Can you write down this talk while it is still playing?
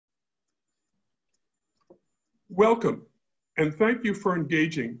Welcome, and thank you for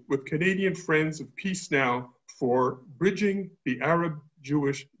engaging with Canadian Friends of Peace Now for Bridging the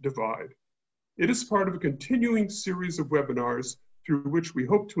Arab-Jewish Divide. It is part of a continuing series of webinars through which we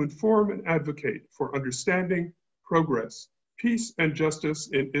hope to inform and advocate for understanding, progress, peace, and justice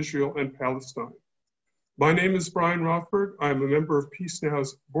in Israel and Palestine. My name is Brian Rothberg. I am a member of Peace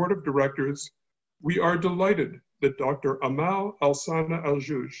Now's Board of Directors. We are delighted that Dr. Amal Elsana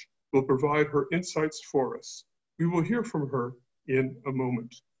Alh-jooj will provide her insights for us. We will hear from her in a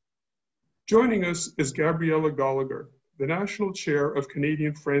moment. Joining us is Gabriella Gallagher, the National Chair of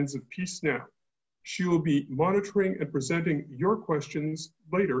Canadian Friends of Peace Now. She will be monitoring and presenting your questions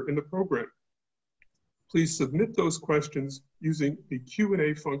later in the program. Please submit those questions using the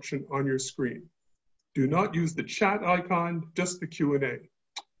Q&A function on your screen. Do not use the chat icon, just the Q&A.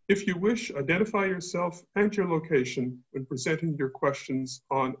 If you wish, identify yourself and your location when presenting your questions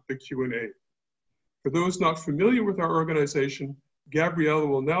on the Q&A. For those not familiar with our organization, Gabriella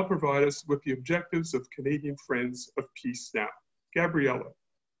will now provide us with the objectives of Canadian Friends of Peace Now. Gabriella.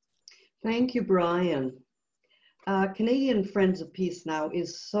 Thank you, Brian. Canadian Friends of Peace Now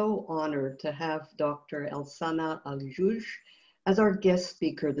is so honored to have Dr. Elsana Alh-jooj as our guest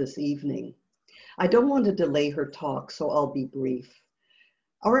speaker this evening. I don't want to delay her talk, so I'll be brief.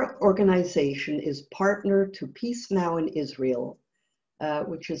 Our organization is partner to Peace Now in Israel,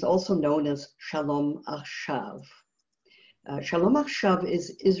 which is also known as Shalom Achshav. Shalom Achshav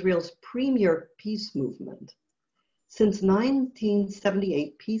is Israel's premier peace movement. Since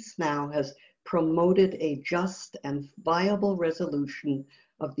 1978, Peace Now has promoted a just and viable resolution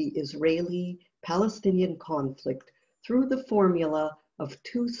of the Israeli-Palestinian conflict through the formula of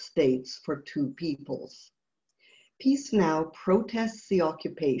 2 states for 2 peoples. Peace Now protests the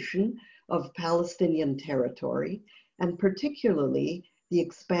occupation of Palestinian territory, and particularly the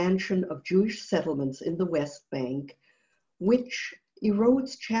expansion of Jewish settlements in the West Bank, which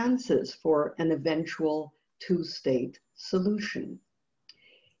erodes chances for an eventual 2-state solution.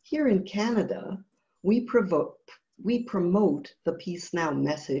 Here in Canada, we promote the Peace Now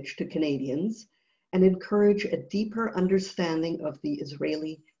message to Canadians and encourage a deeper understanding of the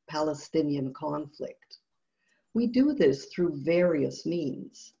Israeli-Palestinian conflict. We do this through various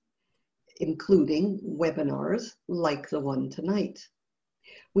means, including webinars like the one tonight.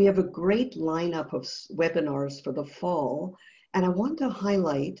 We have a great lineup of webinars for the fall, and I want to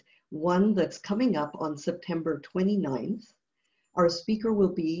highlight one that's coming up on September 29th. Our speaker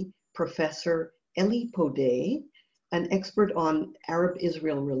will be Professor Eli Podeh, an expert on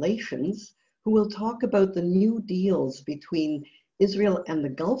Arab-Israel relations, who will talk about the new deals between Israel and the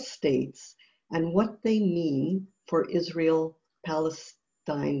Gulf states and what they mean for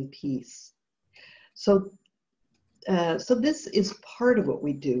Israel-Palestine peace. So this is part of what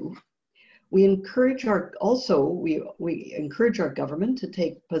we do. We encourage we encourage our government to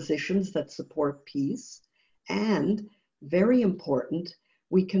take positions that support peace, and very important,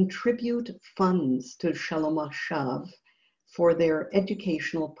 we contribute funds to Shalom Achshav for their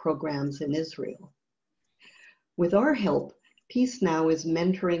educational programs in Israel. With our help, Peace Now is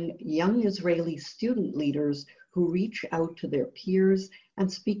mentoring young Israeli student leaders who reach out to their peers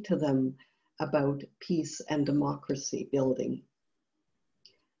and speak to them about peace and democracy building.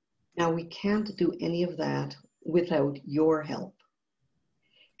 Now, we can't do any of that without your help.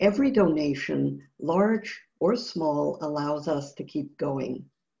 Every donation, large or small, allows us to keep going.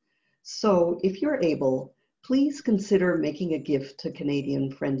 So if you're able, please consider making a gift to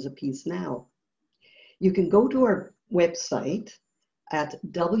Canadian Friends of Peace Now. You can go to our website at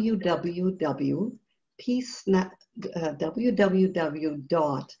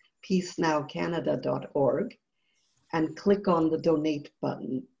www.peacenowcanada.org and click on the donate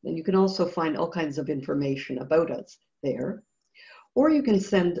button. And you can also find all kinds of information about us there. Or you can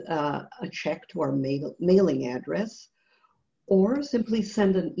send a check to our mailing address, or simply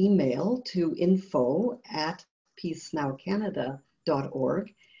send an email to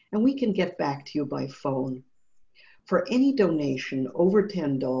info@peacenowcanada.org, and we can get back to you by phone. For any donation over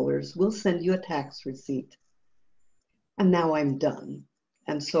 $10, we'll send you a tax receipt. And now I'm done.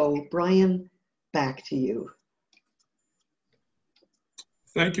 And so, Brian, back to you.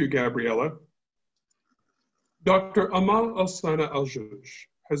 Thank you, Gabriella. Dr. Amal Elsana Alh-jooj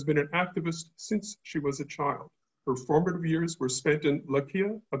has been an activist since she was a child. Her formative years were spent in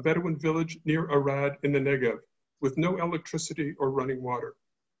Lakia, a Bedouin village near Arad in the Negev, with no electricity or running water.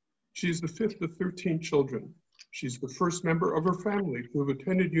 She is the 5th of 13 children. She's the first member of her family to have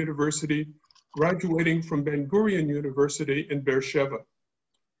attended university, graduating from Ben Gurion University in Beersheba.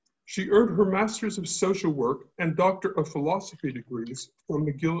 She earned her Master's of Social Work and Doctor of Philosophy degrees from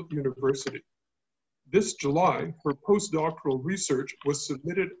McGill University. This July, her postdoctoral research was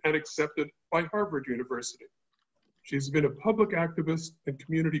submitted and accepted by Harvard University. She's been a public activist and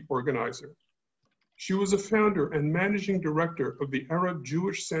community organizer. She was a founder and managing director of the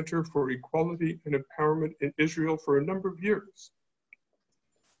Arab-Jewish Center for Equality and Empowerment in Israel for a number of years.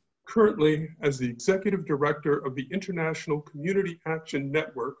 Currently, as the executive director of the International Community Action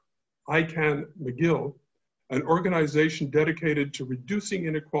Network, ICANN McGill, an organization dedicated to reducing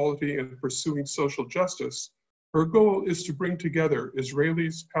inequality and pursuing social justice, her goal is to bring together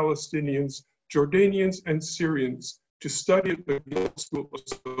Israelis, Palestinians, Jordanians, and Syrians to study at the McGill School of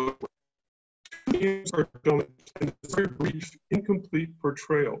Social Work. Are done in a very brief, incomplete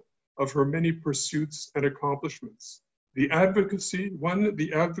portrayal of her many pursuits and accomplishments. The advocacy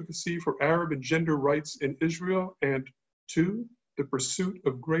for Arab and gender rights in Israel, and 2, the pursuit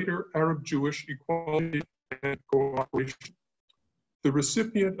of greater Arab-Jewish equality and cooperation. The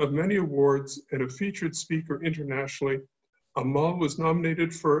recipient of many awards and a featured speaker internationally, Amal was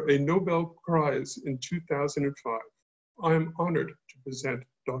nominated for a Nobel Prize in 2005. I am honored to present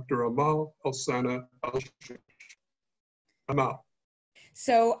Dr. Amal Elsana Alh-jooj. Amal.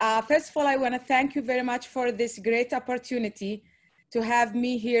 So first of all, I want to thank you very much for this great opportunity to have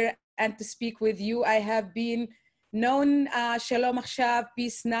me here and to speak with you. I have been known Shalom Achshav,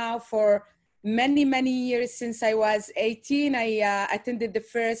 Peace Now, for many, many years. Since I was 18, I attended the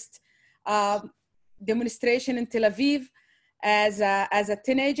first demonstration in Tel Aviv as a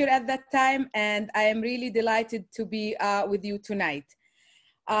teenager at that time, and I am really delighted to be with you tonight.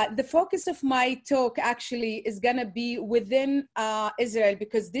 The focus of my talk actually is gonna be within Israel,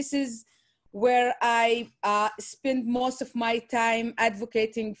 because this is where I spend most of my time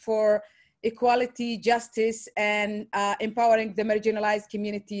advocating for equality, justice, and empowering the marginalized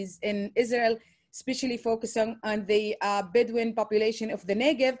communities in Israel, especially focusing on the Bedouin population of the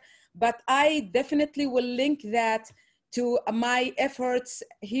Negev. But I definitely will link that to my efforts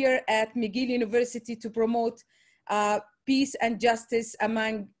here at McGill University to promote peace and justice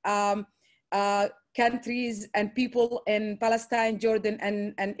among countries and people in Palestine, Jordan,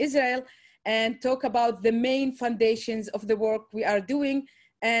 and Israel, and talk about the main foundations of the work we are doing,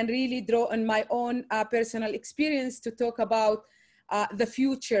 and really draw on my own personal experience to talk about the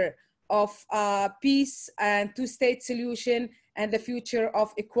future of peace and two-state solution, and the future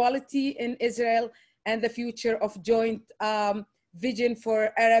of equality in Israel, and the future of joint vision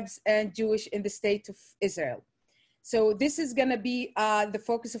for Arabs and Jewish in the state of Israel. So this is going to be the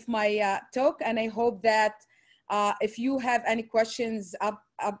focus of my talk, and I hope that if you have any questions,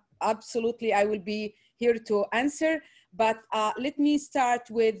 absolutely I will be here to answer. But let me start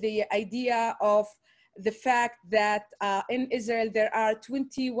with the idea of the fact that in Israel there are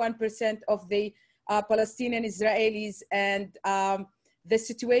 21% of the Palestinian Israelis, and the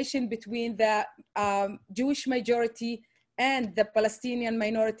situation between the Jewish majority and the Palestinian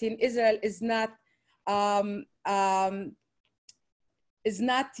minority in Israel is not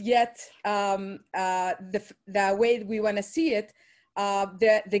yet the way we want to see it.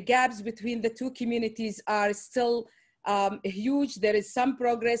 The gaps between the two communities are still huge. There is some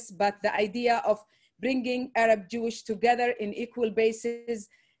progress, but the idea of bringing Arab Jewish together in equal basis,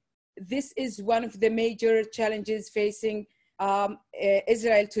 this is one of the major challenges facing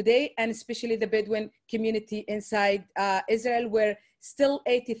Israel today, and especially the Bedouin community inside Israel, where still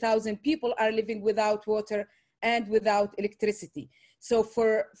 80,000 people are living without water and without electricity. So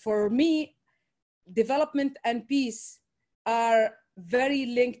for me, development and peace are very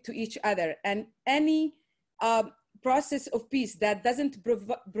linked to each other, and any process of peace that doesn't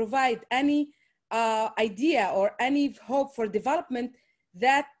provide any idea or any hope for development,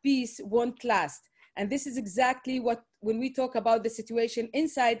 that peace won't last. And this is exactly what, when we talk about the situation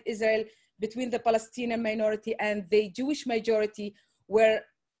inside Israel between the Palestinian minority and the Jewish majority, where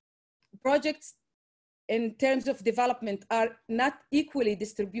projects in terms of development are not equally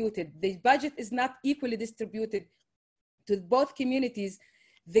distributed, the budget is not equally distributed to both communities,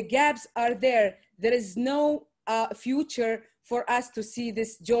 the gaps are there. There is no future for us to see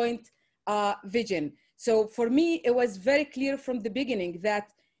this joint vision. So for me, it was very clear from the beginning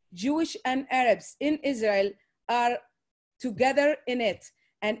that Jewish and Arabs in Israel are together in it.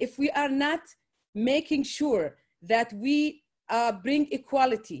 And if we are not making sure that we bring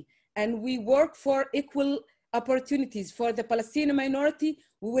equality and we work for equal opportunities for the Palestinian minority,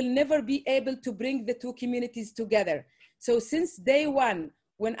 we will never be able to bring the two communities together. So since day one,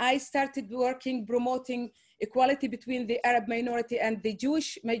 when I started working, promoting equality between the Arab minority and the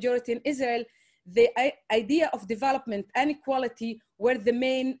Jewish majority in Israel, the idea of development and equality were the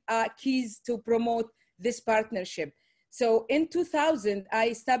main keys to promote this partnership. So in 2000, I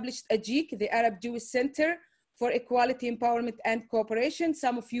established Alh-jooj, the Arab Jewish Center for Equality, Empowerment, and Cooperation.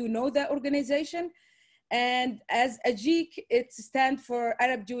 Some of you know the organization. And as Alh-jooj, it stands for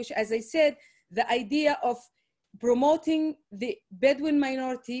Arab Jewish, as I said, the idea of promoting the Bedouin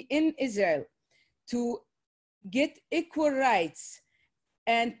minority in Israel to get equal rights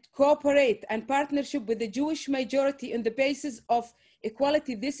and cooperate and partnership with the Jewish majority on the basis of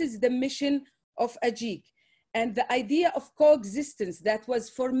equality. This is the mission of Alh-jooj. And the idea of coexistence that was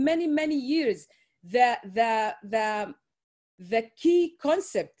for many, many years, the key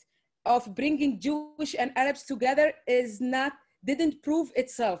concept of bringing Jewish and Arabs together didn't prove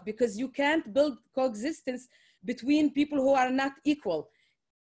itself, because you can't build coexistence between people who are not equal.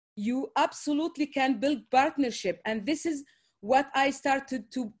 You absolutely can build partnership. And this is what I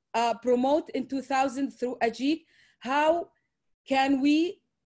started to promote in 2000 through Alh-jooj. How can we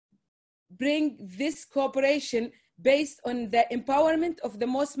bring this cooperation based on the empowerment of the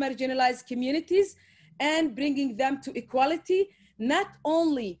most marginalized communities and bringing them to equality, not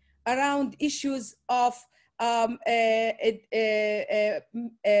only around issues of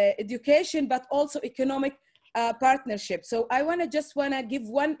education, but also economic partnership. So I just want to give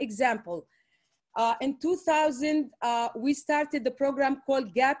one example. In 2000, we started the program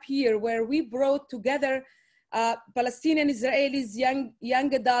called Gap Year, where we brought together Palestinian Israelis,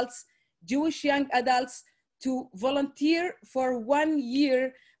 young adults, Jewish young adults, to volunteer for 1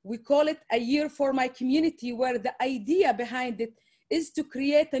 year. We call it A Year for My Community, where the idea behind it is to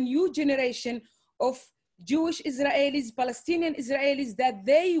create a new generation of Jewish Israelis, Palestinian Israelis, that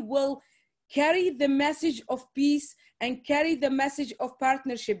they will carry the message of peace and carry the message of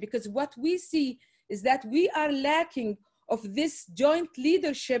partnership. Because what we see is that we are lacking of this joint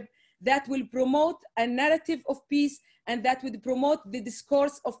leadership that will promote a narrative of peace and that would promote the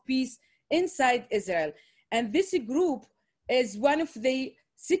discourse of peace inside Israel. And this group is one of the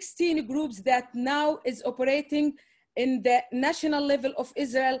 16 groups that now is operating in the national level of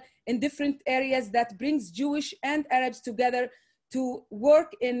Israel in different areas, that brings Jewish and Arabs together to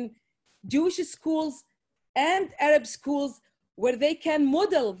work in Jewish schools and Arab schools, where they can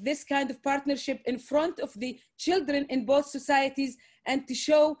model this kind of partnership in front of the children in both societies, and to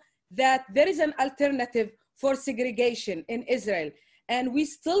show that there is an alternative for segregation in Israel. And we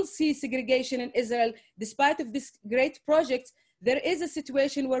still see segregation in Israel. Despite of this great project, there is a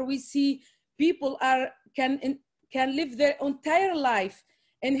situation where we see people can live their entire life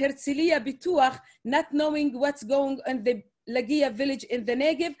in Herzliya Bituach, not knowing what's going on in the Lagiya village in the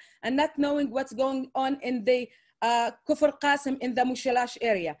Negev, and not knowing what's going on in the Kufr Qasim in the Mushalash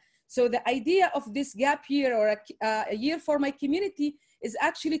area. So the idea of this gap year, or a year for my community, is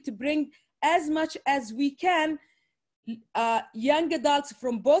actually to bring as much as we can young adults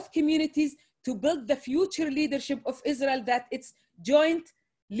from both communities to build the future leadership of Israel, that it's joint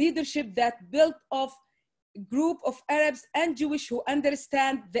leadership that built of group of Arabs and Jewish who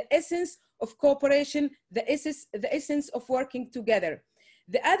understand the essence of cooperation, the essence of working together.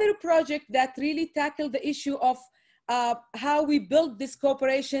 The other project that really tackled the issue of how we build this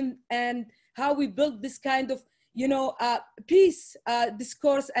cooperation and how we build this kind of, peace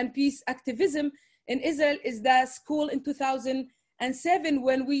discourse and peace activism in Israel is the school in 2007,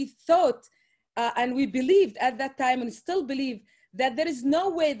 when we thought and we believed at that time, and still believe, that there is no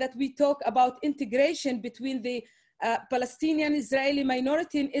way that we talk about integration between the Palestinian Israeli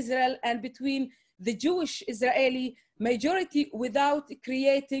minority in Israel and between the Jewish Israeli majority without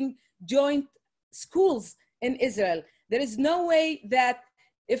creating joint schools in Israel. There is no way that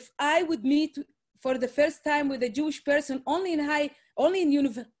if I would meet for the first time with a Jewish person only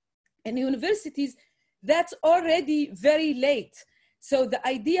in universities, that's already very late. So the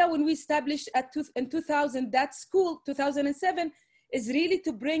idea when we established in 2000 that school, 2007, is really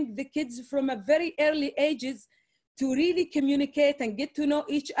to bring the kids from a very early ages to really communicate and get to know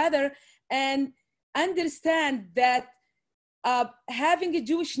each other and understand that having a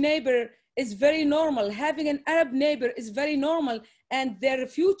Jewish neighbor is very normal, having an Arab neighbor is very normal, and their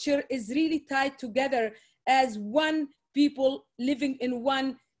future is really tied together as one people living in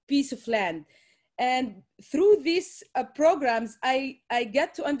one piece of land. And through these programs, I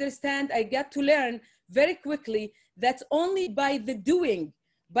get to understand, I get to learn very quickly that only by the doing,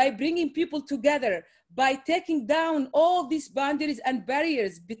 by bringing people together, by taking down all these boundaries and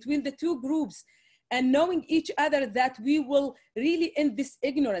barriers between the two groups and knowing each other, that we will really end this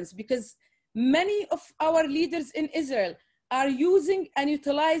ignorance. Because many of our leaders in Israel are using and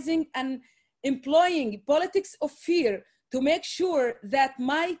utilizing and employing politics of fear to make sure that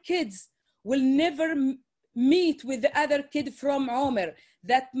my kids will never meet with the other kid from Omer,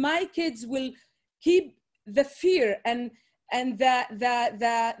 that my kids will keep the fear and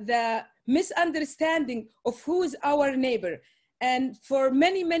the misunderstanding of who is our neighbor. And for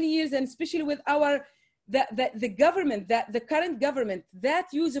many, many years, and especially with the government, the current government, that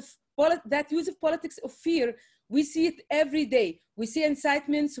use of politics of fear, we see it every day. We see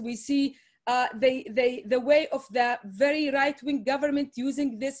incitements, we see the way of the very right-wing government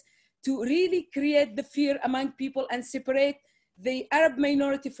using this to really create the fear among people and separate the Arab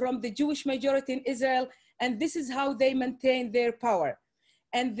minority from the Jewish majority in Israel. And this is how they maintain their power.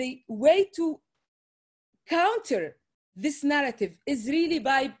 And the way to counter this narrative is really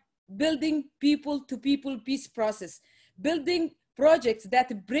by building people-to-people peace process, building projects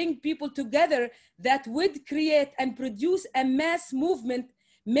that bring people together that would create and produce a mass movement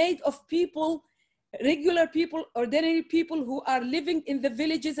made of people, regular people, ordinary people who are living in the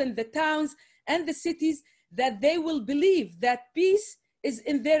villages and the towns and the cities, that they will believe that peace is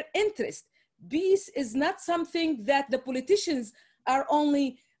in their interest. Peace is not something that the politicians are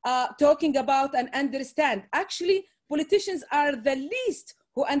only talking about and understand. Actually, politicians are the least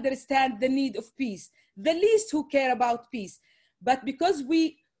who understand the need of peace, the least who care about peace. But because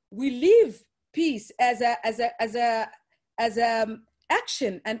we leave peace as a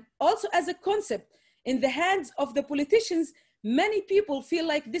action and also as a concept in the hands of the politicians, many people feel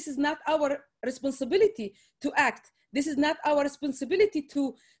like this is not our responsibility to act. This is not our responsibility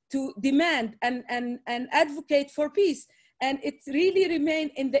to demand and advocate for peace. And it really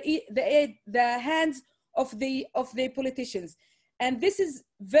remains in the hands of the politicians. And this is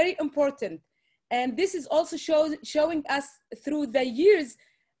very important. And this is also showing us through the years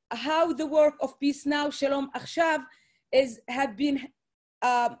how the work of Peace Now, Shalom Achshav, have been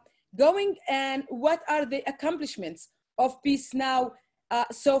going, and what are the accomplishments of Peace Now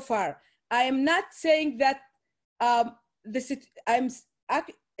so far. I am not saying that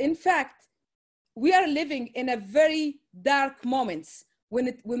in fact, we are living in a very dark moments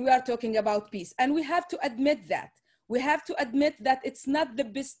when we are talking about peace. And we have to admit that. We have to admit that it's not the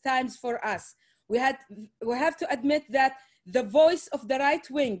best times for us. We have to admit that the voice of the right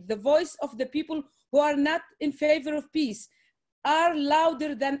wing, the voice of the people who are not in favor of peace, are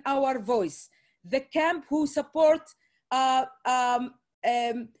louder than our voice. The camp who support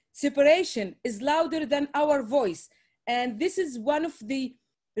separation is louder than our voice. And this is one of the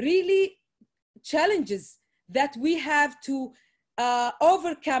really challenges that we have to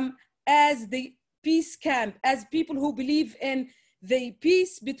overcome as the peace camp, as people who believe in the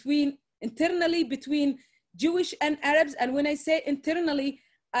peace internally between Jewish and Arabs. And when I say internally,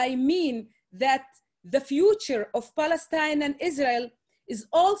 I mean that the future of Palestine and Israel is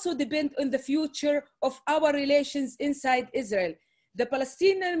also dependent on the future of our relations inside Israel. The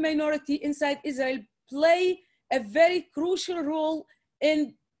Palestinian minority inside Israel play a very crucial role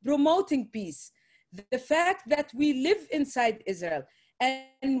in promoting peace. The fact that we live inside Israel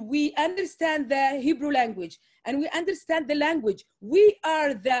and we understand the Hebrew language and we understand the language, we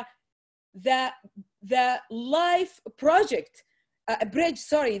are the life project, bridge,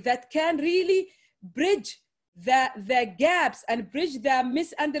 that can really bridge the gaps and bridge the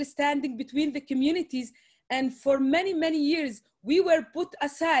misunderstanding between the communities. And for many, many years, we were put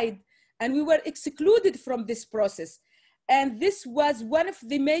aside and we were excluded from this process. And this was one of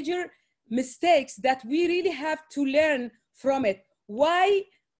the major mistakes that we really have to learn from it. Why,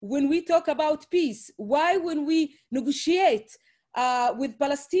 when we talk about peace, why when we negotiate with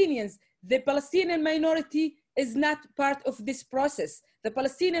Palestinians, the Palestinian minority is not part of this process. The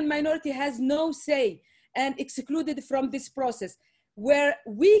Palestinian minority has no say and excluded from this process, where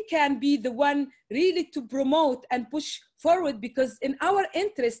we can be the one really to promote and push forward, because in our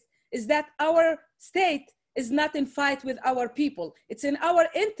interest is that our state is not in fight with our people. It's in our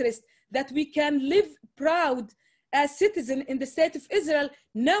interest that we can live proud as citizens in the state of Israel,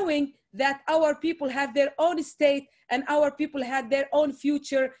 knowing that our people have their own state and our people have their own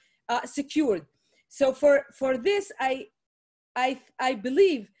future secured. So for this, I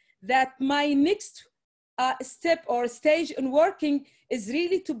believe that my next step or stage in working is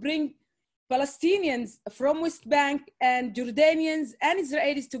really to bring Palestinians from West Bank and Jordanians and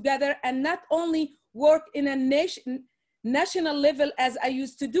Israelis together, and not only work in a national level as I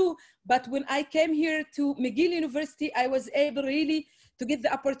used to do, but when I came here to McGill University, I was able really to get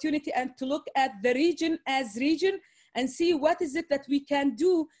the opportunity and to look at the region as region and see what is it that we can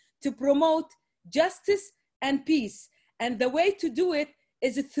do to promote justice and peace. And the way to do it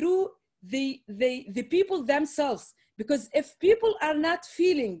is through the people themselves. Because if people are not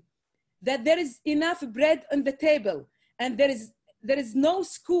feeling that there is enough bread on the table and there is no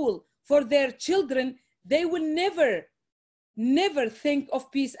school for their children, they will never think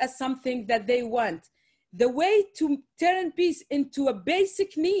of peace as something that they want. the way to turn peace into a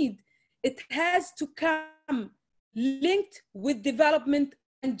basic need, it has to come linked with development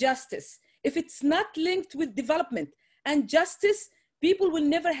and justice. If it's not linked with development and justice, people will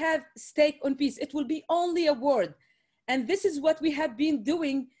never have stake on peace. It will be only a word. And this is what we have been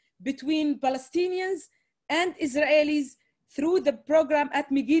doing between Palestinians and Israelis through the program at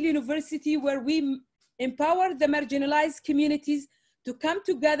McGill University, where we empower the marginalized communities to come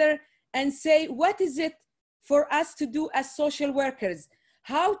together and say, what is it for us to do as social workers?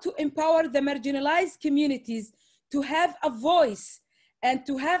 How to empower the marginalized communities to have a voice and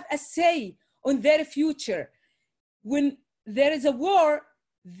to have a say on their future. When there is a war,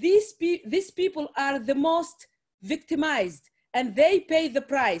 these people are the most victimized and they pay the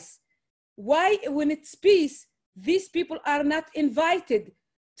price. Why, when it's peace, these people are not invited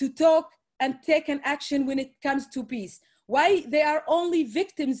to talk and take an action when it comes to peace? Why they are only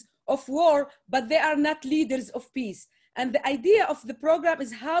victims of war, but they are not leaders of peace? And the idea of the program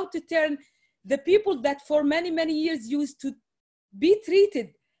is how to turn the people that for many, many years used to be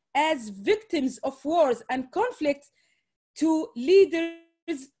treated as victims of wars and conflicts to leaders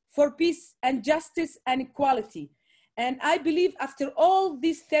for peace and justice and equality. And I believe after all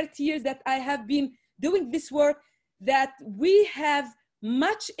these 30 years that I have been doing this work, that we have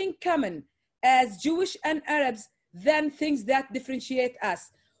much in common as Jewish and Arabs than things that differentiate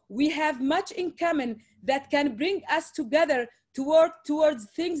us. We have much in common that can bring us together to work towards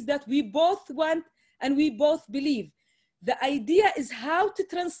things that we both want and we both believe. The idea is how to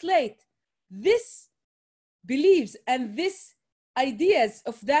translate this beliefs and these ideas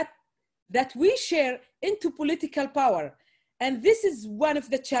of that we share into political power. And this is one of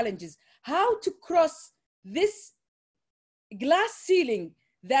the challenges, how to cross this glass ceiling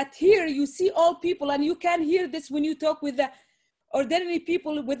that here you see all people, and you can hear this when you talk with the ordinary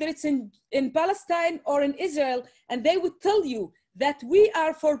people, whether it's in Palestine or in Israel, and they would tell you that we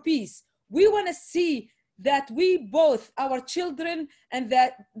are for peace. We want to see that we both, our children and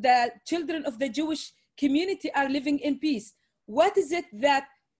that the children of the Jewish community are living in peace. What is it that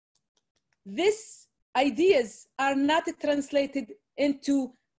these ideas are not translated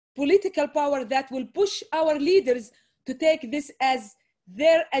into political power that will push our leaders to take this as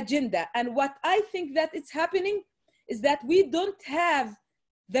their agenda? And what I think that it's happening is that we don't have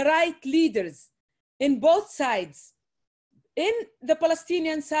the right leaders in both sides, in the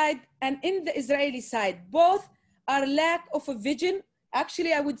Palestinian side and in the Israeli side. Both are lack of a vision.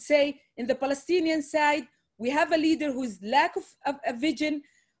 Actually, I would say in the Palestinian side, we have a leader who's lack of a vision,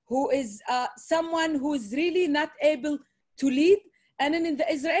 who is someone who is really not able to lead. And then in the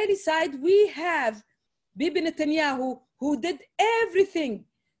Israeli side, we have Bibi Netanyahu, who did everything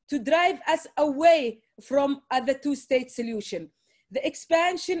to drive us away from the two-state solution. The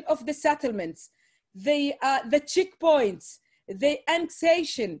expansion of the settlements, the checkpoints, the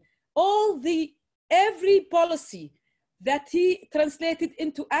annexation, every policy that he translated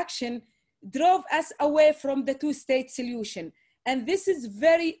into action drove us away from the two-state solution. And this is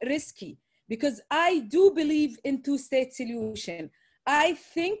very risky because I do believe in two-state solution. I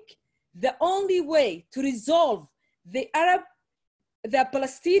think the only way to resolve the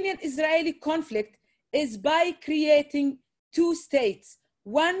Palestinian-Israeli conflict is by creating two states,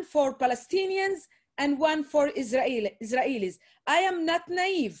 one for Palestinians and one for Israelis. I am not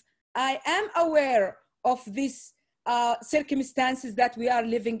naive. I am aware of these circumstances that we are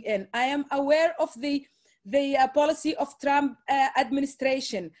living in. I am aware of the policy of Trump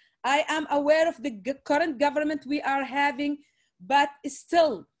administration. I am aware of the current government we are having, but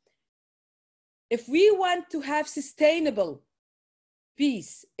still, if we want to have sustainable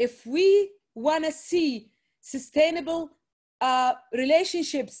peace, if we want to see sustainable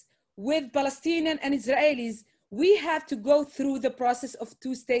relationships with Palestinians and Israelis, we have to go through the process of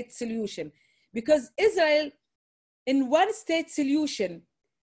two-state solution. Because Israel, in one-state solution,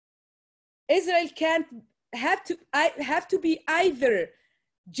 Israel can't have to be either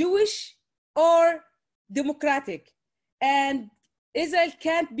Jewish or democratic. And Israel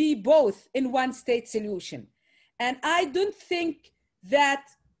can't be both in one-state solution. And I don't think that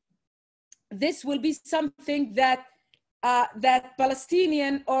this will be something that that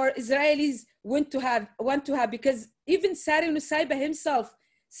Palestinian or Israelis want to have, because even Sari Nusayba himself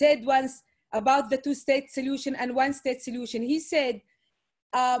said once about the two-state solution and one-state solution. He said,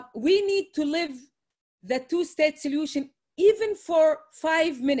 we need to live the two-state solution even for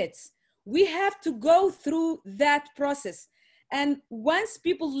 5 minutes. We have to go through that process. And once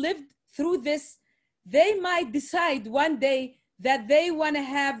people live through this, they might decide one day that they want to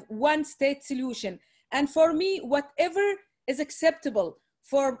have one-state solution. And for me, whatever is acceptable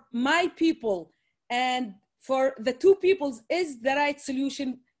for my people and for the two peoples is the right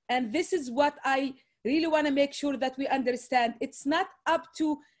solution. And this is what I really want to make sure that we understand. It's not up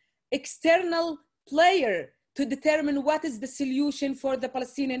to external player to determine what is the solution for the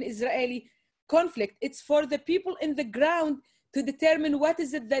Palestinian-Israeli conflict. It's for the people in the ground to determine what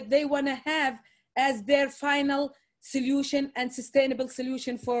is it that they want to have as their final solution and sustainable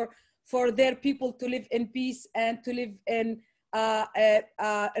solution for their people to live in peace and to live in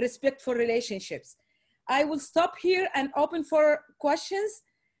respectful relationships. I will stop here and open for questions.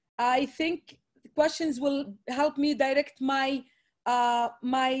 I think questions will help me direct my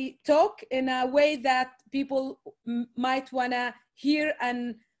my talk in a way that people might want to hear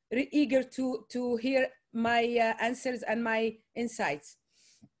and eager to hear my answers and my insights.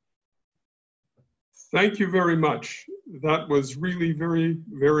 Thank you very much. That was really very,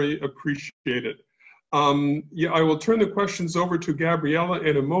 very appreciated. Yeah, I will turn the questions over to Gabriella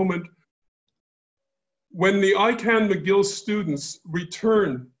in a moment. When the ICANN McGill students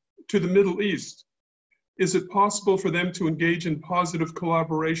return to the Middle East, is it possible for them to engage in positive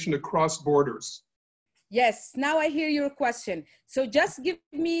collaboration across borders? Yes, now I hear your question. So just give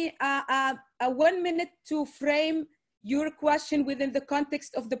me a 1 minute to frame your question within the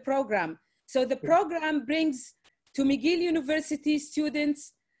context of the program. So the program brings to McGill University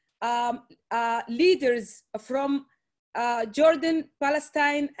students, leaders from Jordan,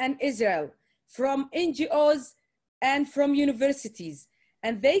 Palestine, and Israel, from NGOs and from universities.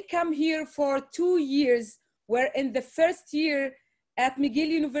 And they come here for 2 years, where in the first year at McGill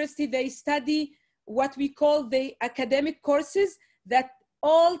University, they study what we call the academic courses that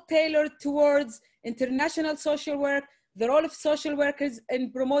all tailored towards international social work, the role of social workers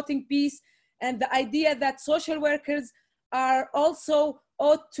in promoting peace, and the idea that social workers are also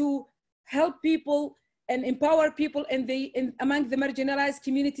ought to help people and empower people among the marginalized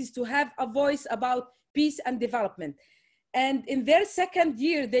communities to have a voice about peace and development. And in their second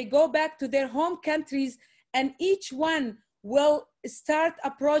year, they go back to their home countries, and each one will start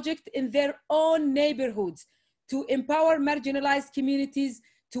a project in their own neighborhoods to empower marginalized communities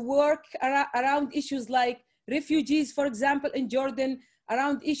to work around issues like refugees, for example, in Jordan,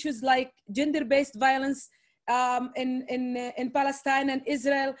 around issues like gender-based violence in Palestine and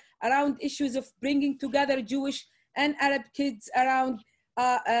Israel, around issues of bringing together Jewish and Arab kids around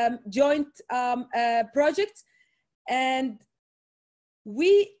joint projects. And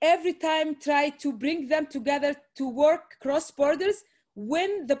we every time try to bring them together to work cross borders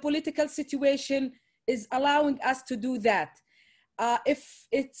when the political situation is allowing us to do that. If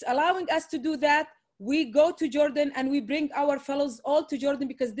it's allowing us to do that, we go to Jordan and we bring our fellows all to Jordan,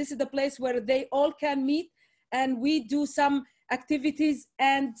 because this is the place where they all can meet, and we do some activities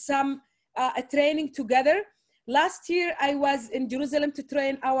and some training together. Last year, I was in Jerusalem to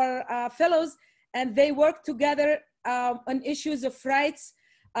train our fellows, and they worked together on issues of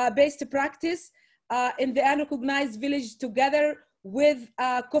rights-based practice in the unrecognized village together with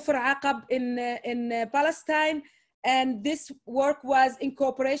Kufr Aqab in Palestine. And this work was in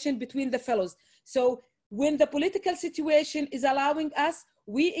cooperation between the fellows. So when the political situation is allowing us,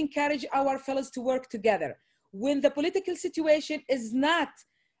 we encourage our fellows to work together. When the political situation is not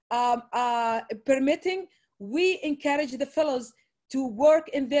permitting, we encourage the fellows to work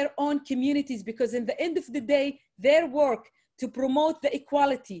in their own communities, because in the end of the day, their work to promote the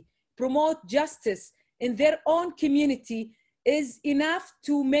equality, promote justice in their own community is enough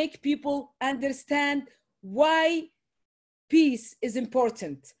to make people understand why peace is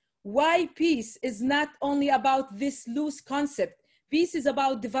important, why peace is not only about this loose concept. Peace is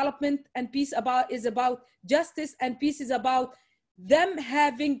about development, and peace is about justice, and peace is about them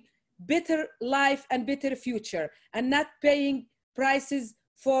having better life and better future, and not paying prices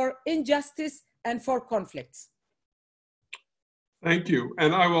for injustice and for conflicts. Thank you.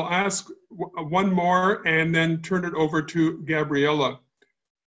 And I will ask one more and then turn it over to Gabriella.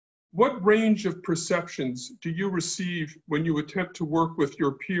 What range of perceptions do you receive when you attempt to work with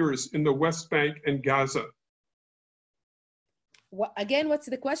your peers in the West Bank and Gaza? Again, what's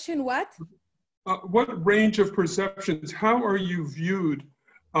the question? What range of perceptions? How are you viewed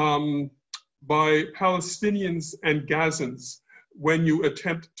by Palestinians and Gazans when you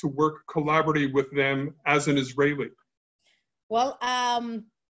attempt to work collaboratively with them as an Israeli? Well,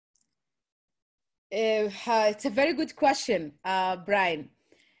 it's a very good question, Brian,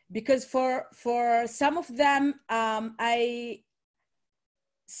 because for some of them,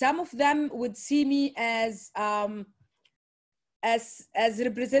 some of them would see me as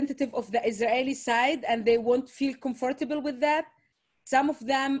representative of the Israeli side, and they won't feel comfortable with that. Some of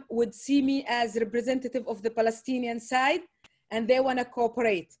them would see me as representative of the Palestinian side, and they want to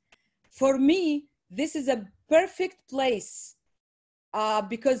cooperate. For me, this is a perfect place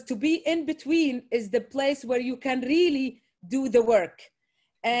because to be in between is the place where you can really do the work.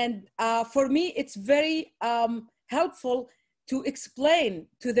 And for me, it's very helpful to explain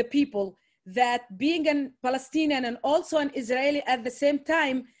to the people that being a Palestinian and also an Israeli at the same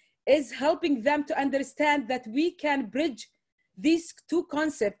time is helping them to understand that we can bridge these two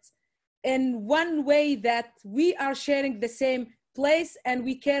concepts in one way, that we are sharing the same place and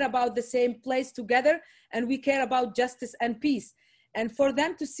we care about the same place together, and we care about justice and peace. And for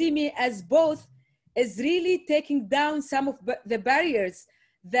them to see me as both is really taking down some of the barriers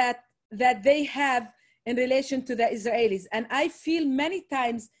that they have in relation to the Israelis. And I feel many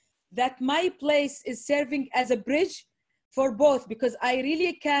times that my place is serving as a bridge for both, because I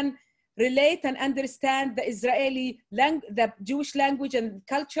really can relate and understand the the Jewish language and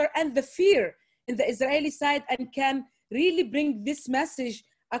culture and the fear in the Israeli side, and can really bring this message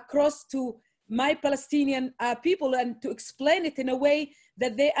across to my Palestinian people, and to explain it in a way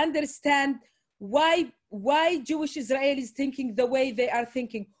that they understand why Jewish Israelis thinking the way they are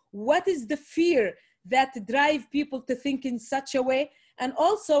thinking. What is the fear that drive people to think in such a way? And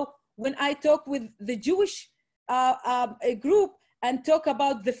also, when I talk with the Jewish group and talk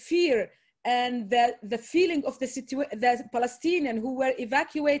about the fear and the feeling of the Palestinian who were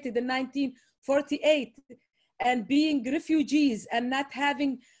evacuated in 1948 and being refugees and not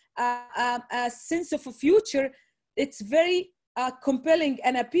having a sense of a future, it's very compelling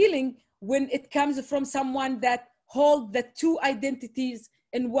and appealing when it comes from someone that holds the two identities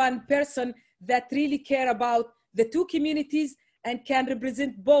in one person, that really care about the two communities and can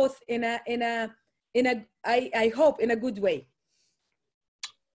represent both I hope in a good way.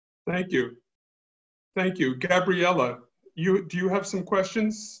 Thank you. Thank you. Gabriella, do you have some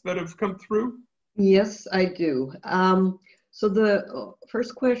questions that have come through? Yes, I do. So the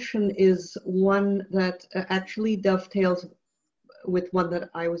first question is one that actually dovetails with one that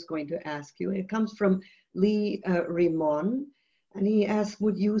I was going to ask you. It comes from Lee Rimon, and he asked,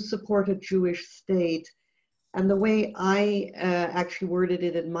 would you support a Jewish state? And the way I actually worded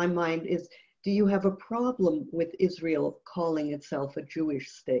it in my mind is, do you have a problem with Israel calling itself a Jewish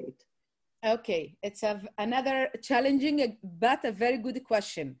state? Okay, it's another challenging but a very good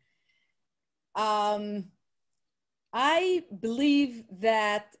question. I believe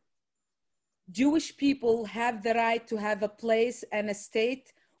that Jewish people have the right to have a place and a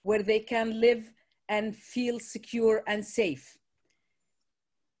state where they can live and feel secure and safe.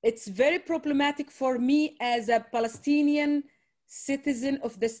 It's very problematic for me as a Palestinian citizen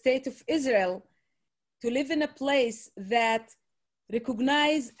of the state of Israel to live in a place that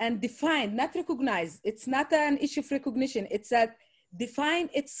recognize and define, not recognize, it's not an issue of recognition, it's that define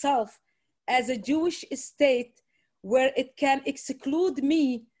itself as a Jewish state where it can exclude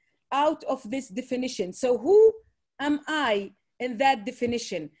me out of this definition. So who am I in that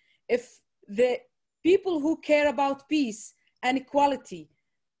definition? If the people who care about peace and equality,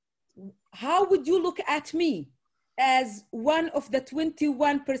 how would you look at me as one of the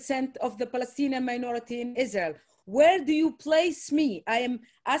 21% of the Palestinian minority in Israel? Where do you place me? I am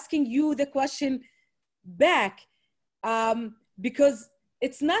asking you the question back because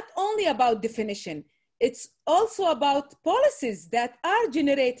it's not only about definition, it's also about policies that are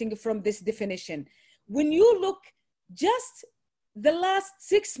generating from this definition. When you look just the last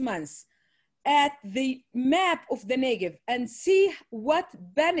 6 months at the map of the Negev and see what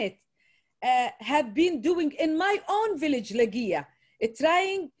Bennett have been doing in my own village, Lagia,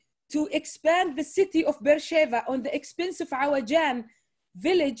 trying to expand the city of Beersheba on the expense of Awajan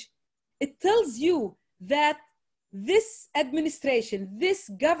village, it tells you that this administration, this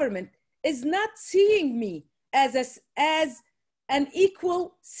government is not seeing me as an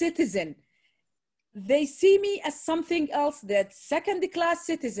equal citizen. They see me as something else, that second-class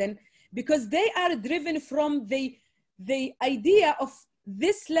citizen, because they are driven from the idea of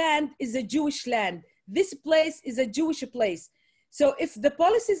this land is a Jewish land, this place is a Jewish place. So if the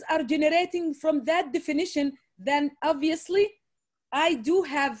policies are generating from that definition, then obviously I do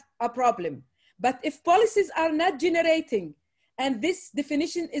have a problem. But if policies are not generating and this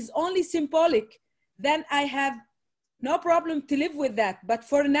definition is only symbolic, then I have no problem to live with that. But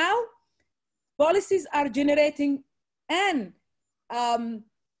for now, policies are generating and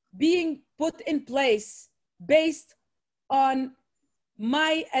being put in place based on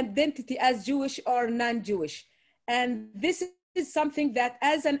my identity as Jewish or non-Jewish. And this is something that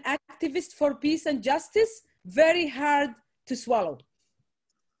as an activist for peace and justice, very hard to swallow.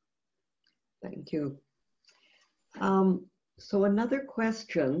 Thank you. So another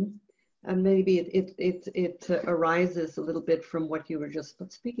question, and maybe it arises a little bit from what you were just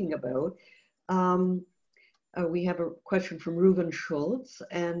speaking about. We have a question from Reuven Schultz,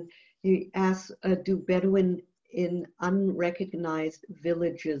 and he asks, do Bedouin in unrecognized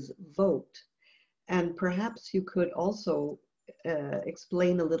villages vote? And perhaps you could also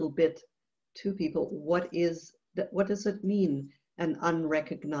explain a little bit to people what does it mean, an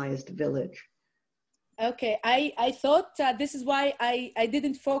unrecognized village? Okay, I thought this is why I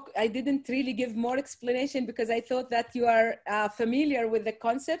didn't really give more explanation, because I thought that you are familiar with the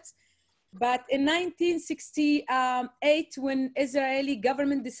concepts. But in 1968, when Israeli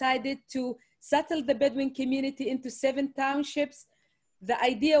government decided to settle the Bedouin community into 7 townships, the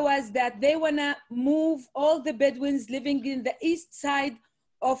idea was that they wanna move all the Bedouins living in the east side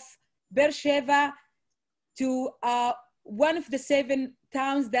of Beersheba to one of the 7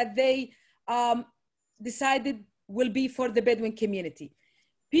 towns that they decided will be for the Bedouin community.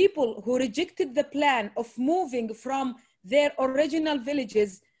 People who rejected the plan of moving from their original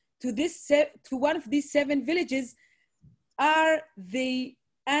villages to one of these 7 villages are the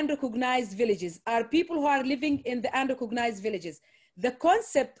unrecognized villages, are people who are living in the unrecognized villages. The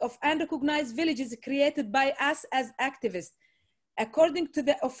concept of unrecognized villages created by us as activists. According to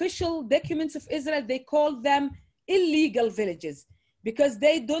the official documents of Israel, they call them illegal villages because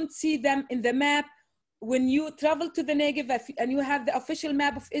they don't see them in the map. When you travel to the Negev and you have the official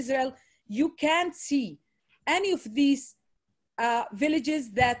map of Israel, you can't see any of these villages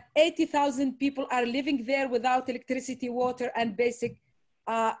that 80,000 people are living there without electricity, water, and basic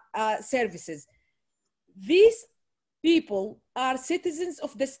services. These people are citizens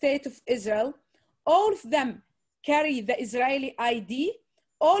of the state of Israel. All of them carry the Israeli ID.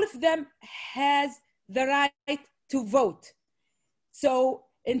 All of them has the right to vote. So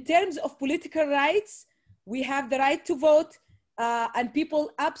in terms of political rights, we have the right to vote, and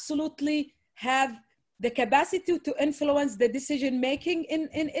people absolutely have the capacity to influence the decision making in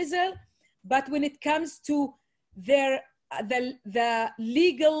Israel. But when it comes to the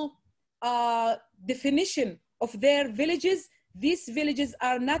legal definition of their villages, these villages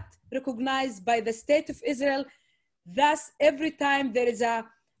are not recognized by the state of Israel. Thus, every time there is a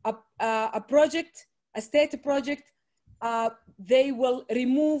project, a state project, they will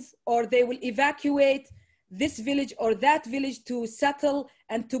remove or they will evacuate this village or that village to settle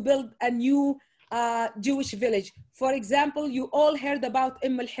and to build a new Jewish village. For example, you all heard about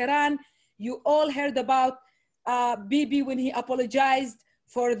al-Hiran. You all heard about Bibi when he apologized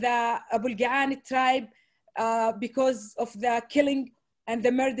for the Abu Ghani tribe because of the killing and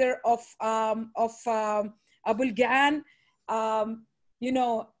the murder of Abu Ghani.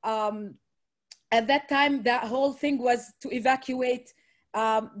 At that time, the whole thing was to evacuate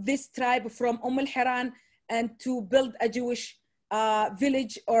this tribe from al-Hiran and to build a Jewish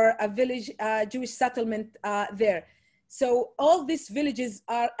village or a village Jewish settlement there. So all these villages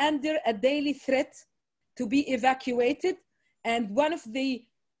are under a daily threat to be evacuated. And one of the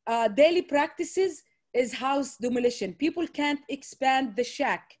daily practices is house demolition. People can't expand the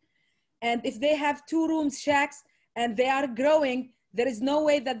shack. And if they have 2-room shacks and they are growing, there is no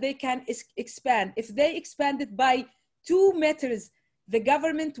way that they can expand. If they expand it by 2 meters, the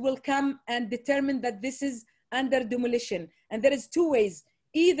government will come and determine that this is under demolition. And there is 2 ways.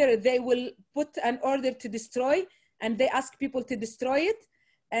 Either they will put an order to destroy and they ask people to destroy it,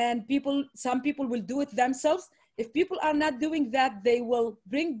 and some people will do it themselves. If people are not doing that, they will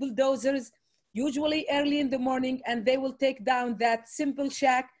bring bulldozers, usually early in the morning, and they will take down that simple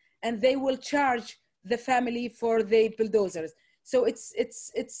shack and they will charge the family for the bulldozers. So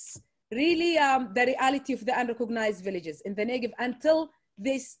it's really the reality of the unrecognized villages in the Negev until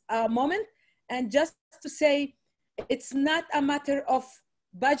this moment. And just to say, it's not a matter of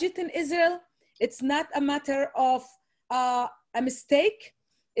budget in Israel. It's not a matter of a mistake.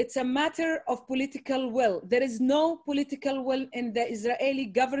 It's a matter of political will. There is no political will in the Israeli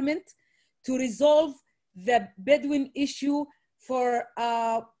government to resolve the Bedouin issue for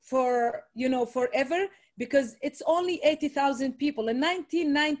forever, because it's only 80,000 people. In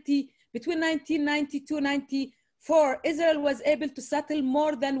 1990, between 1992 and 94, Israel was able to settle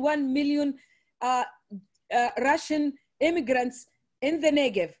more than 1 million Russian immigrants in the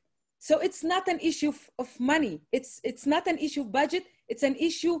Negev. So it's not an issue of money. It's not an issue of budget. It's an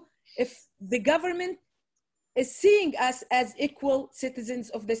issue if the government is seeing us as equal citizens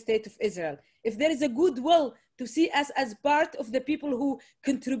of the state of Israel. If there is a goodwill to see us as part of the people who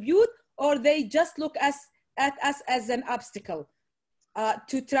contribute, or they just look at us as an obstacle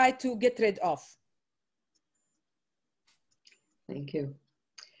to try to get rid of. Thank you.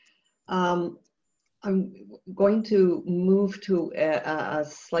 I'm going to move to a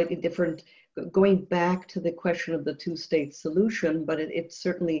slightly different, going back to the question of the 2-state solution, but it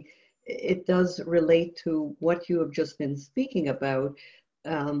certainly it does relate to what you have just been speaking about.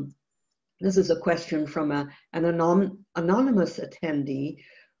 This is a question from an anonymous attendee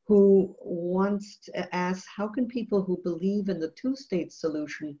who wants to ask, how can people who believe in the two-state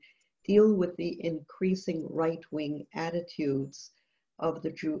solution deal with the increasing right-wing attitudes of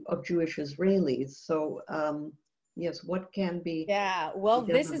Jewish Israelis? So yes, what can be well,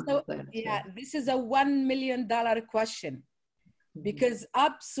 done about that? this is a $1 million question, because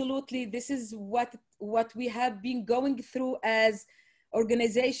absolutely this is what we have been going through as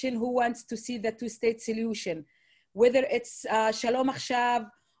organization who wants to see the two-state solution, whether it's Shalom Achshav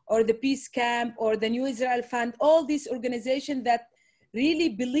or the Peace Camp or the New Israel Fund, all these organizations that really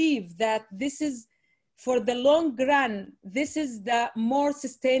believe that this is, for the long run, this is the more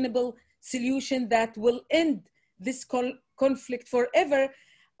sustainable solution that will end this conflict forever,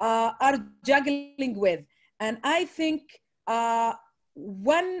 are juggling with. And I think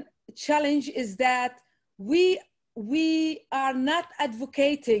one challenge is that we are not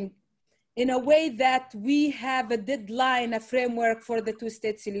advocating in a way that we have a deadline, a framework for the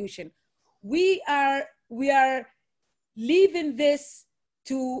two-state solution. We are leaving this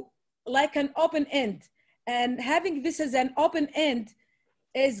to like an open end, and having this as an open end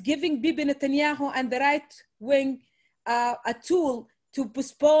is giving Bibi Netanyahu and the right wing a tool to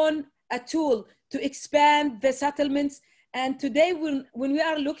postpone, a tool to expand the settlements. And today, when we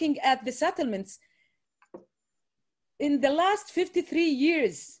are looking at the settlements, in the last 53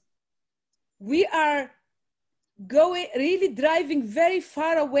 years, we are really driving very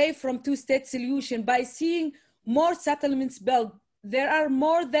far away from two-state solution by seeing more settlements built. There are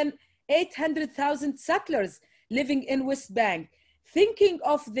more than 800,000 settlers living in West Bank. Thinking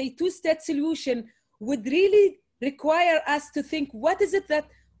of the two-state solution would really require us to think, what is it that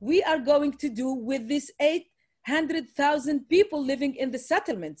we are going to do with these 800,000 people living in the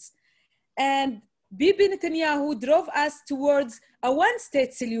settlements? And Bibi Netanyahu drove us towards a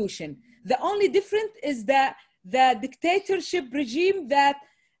one-state solution. The only difference is that the dictatorship regime that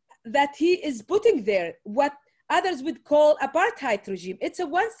he is putting there, what others would call apartheid regime. It's a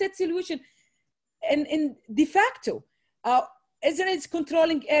one-state solution in de facto. Israel is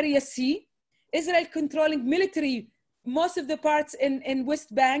controlling Area C. Israel controlling military, most of the parts in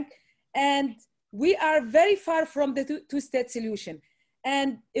West Bank. And we are very far from the two-state solution.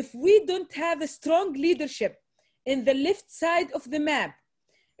 And if we don't have a strong leadership in the left side of the map,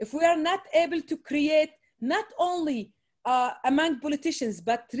 if we are not able to create not only among politicians,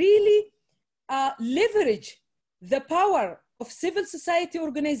 but really leverage the power of civil society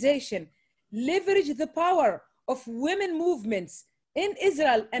organization, leverage the power of women movements in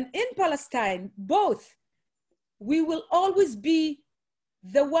Israel and in Palestine, both, we will always be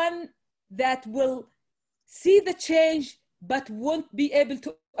the one that will see the change but won't be able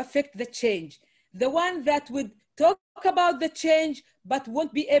to affect the change. The one that would talk about the change but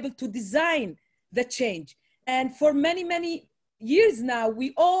won't be able to design the change. And for many, many years now,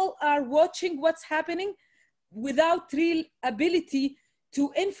 we all are watching what's happening without real ability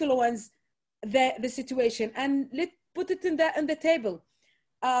to influence the situation. And let's put it on the table.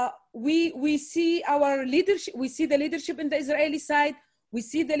 We see our leadership, we see the leadership in the Israeli side, we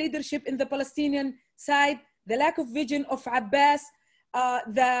see the leadership in the Palestinian side, the lack of vision of Abbas,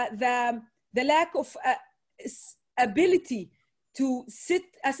 the lack of ability to sit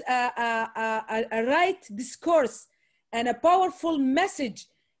as a right discourse and a powerful message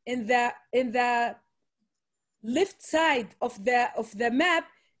in the left side of the map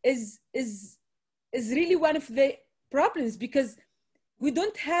is really one of the problems, because we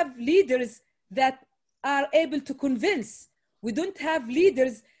don't have leaders that are able to convince. We don't have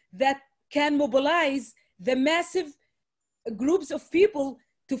leaders that can mobilize the massive groups of people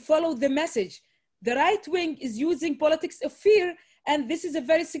to follow the message. The right wing is using politics of fear, and this is a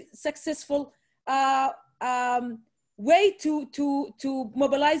very successful way to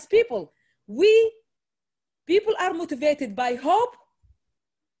mobilize people. People are motivated by hope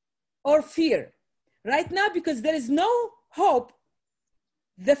or fear. Right now, because there is no hope,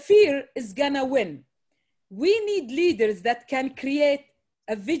 the fear is gonna win. We need leaders that can create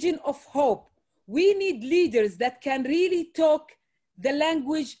a vision of hope. We need leaders that can really talk the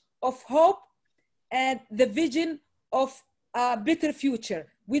language of hope and the vision of a better future.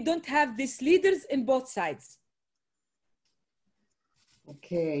 We don't have these leaders in both sides.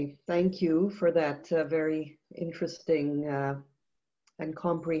 Okay, thank you for that very interesting and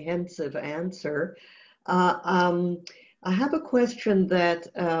comprehensive answer. I have a question that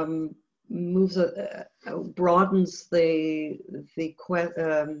broadens the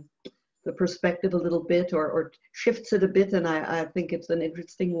the perspective a little bit, or shifts it a bit, and I think it's an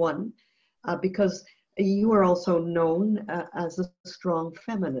interesting one, because you are also known as a strong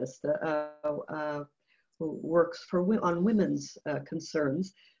feminist who works on women's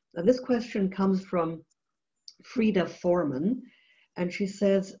concerns. And this question comes from Frida Foreman, and she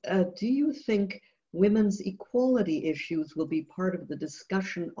says, do you think women's equality issues will be part of the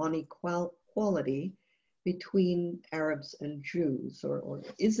discussion on equality between Arabs and Jews, or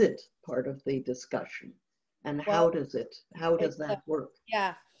is it part of the discussion? And how does that work?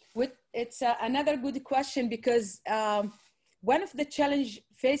 Yeah, it's another good question, because one of the challenge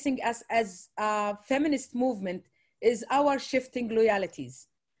facing us as a feminist movement is our shifting loyalties.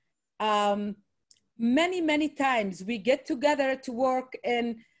 Many times we get together to work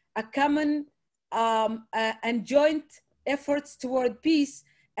in a common and joint efforts toward peace,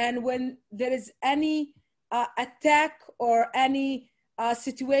 and when there is any attack or any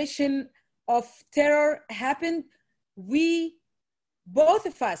situation of terror happened, both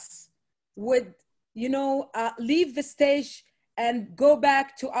of us would, leave the stage and go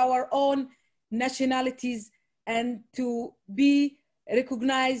back to our own nationalities and to be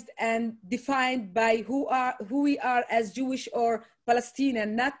recognized and defined by who we are as Jewish or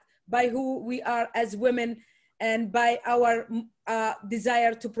Palestinian, not by who we are as women and by our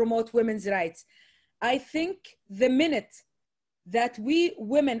desire to promote women's rights. I think the minute that we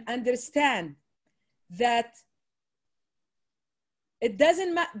women understand that it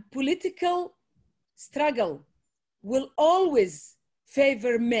doesn't matter, political struggle will always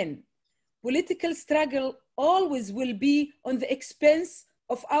favor men. Political struggle always will be on the expense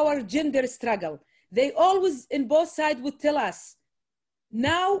of our gender struggle. They always, in both sides, would tell us,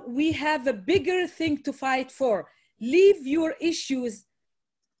 now we have a bigger thing to fight for. Leave your issues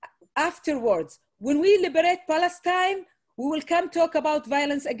afterwards. When we liberate Palestine, we will come talk about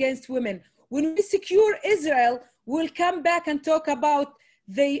violence against women. When we secure Israel, we'll come back and talk about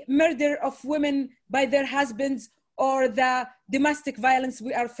the murder of women by their husbands or the domestic violence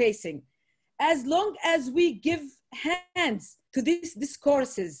we are facing. As long as we give hands to these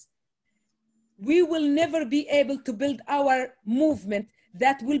discourses, we will never be able to build our movement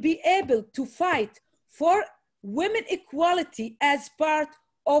that will be able to fight for women equality as part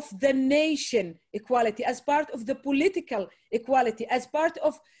of the nation equality, as part of the political equality, as part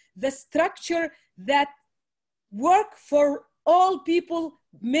of the structure that work for all people,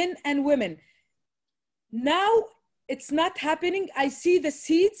 men and women. Now it's not happening. I see the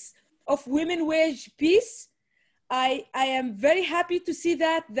seeds of women wage peace. I am very happy to see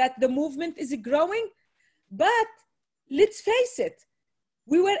that the movement is growing, but let's face it,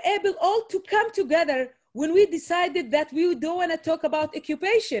 we were able all to come together when we decided that we don't want to talk about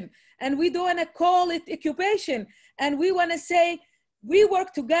occupation and we don't want to call it occupation, and we want to say we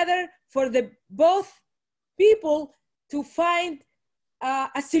work together for both people to find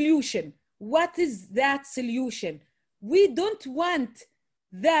a solution. What is that solution? We don't want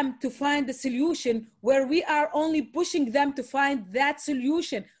them to find a solution where we are only pushing them to find that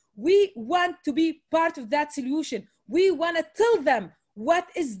solution. We want to be part of that solution. We want to tell them what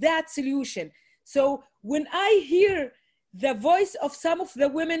is that solution. So when I hear the voice of some of the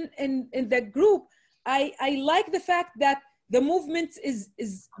women in the group, I like the fact that the movement is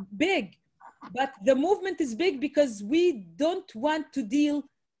big, but the movement is big because we don't want to deal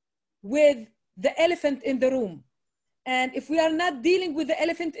with the elephant in the room. And if we are not dealing with the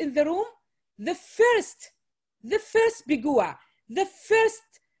elephant in the room, the first bigua, the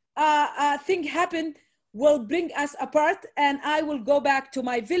first thing happened will bring us apart, and I will go back to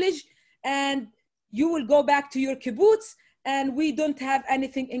my village and you will go back to your kibbutz, and we don't have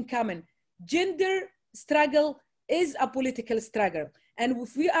anything in common. Gender struggle is a political struggle. And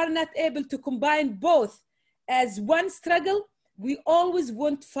if we are not able to combine both as one struggle, we always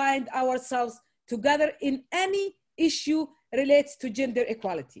won't find ourselves together in any issue relates to gender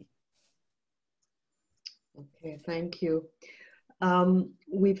equality. Okay, thank you.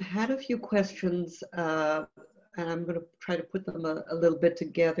 We've had a few questions, and I'm going to try to put them a little bit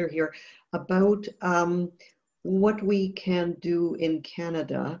together here about what we can do in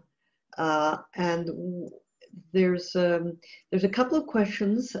Canada. And there's a couple of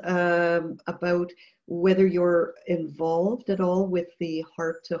questions about whether you're involved at all with the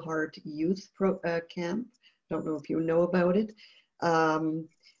Heart to Heart Youth Camp. Don't know if you know about it.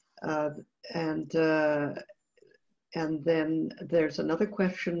 And then there's another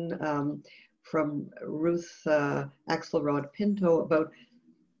question from Ruth Axelrod Pinto about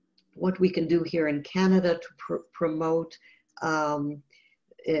what we can do here in Canada to promote Dum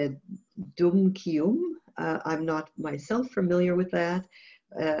Kiyum. I'm not myself familiar with that,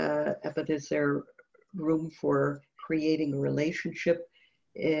 but is there room for creating a relationship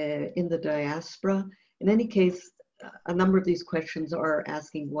in the diaspora? In any case, a number of these questions are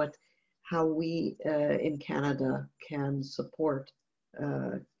asking how we in Canada can support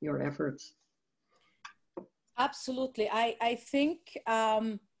your efforts. Absolutely. I think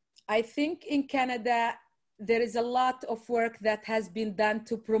in Canada, there is a lot of work that has been done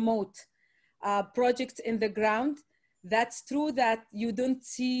to promote projects in the ground. That's true that you don't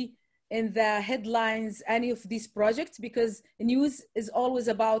see in the headlines any of these projects, because news is always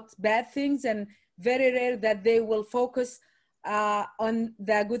about bad things, and very rare that they will focus on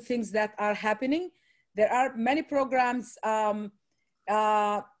the good things that are happening. There are many programs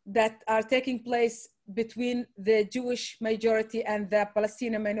that are taking place between the Jewish majority and the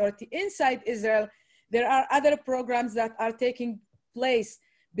Palestinian minority inside Israel. There are other programs that are taking place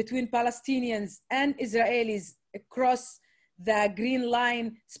between Palestinians and Israelis across the Green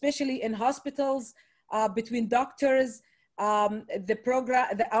Line, especially in hospitals, between doctors.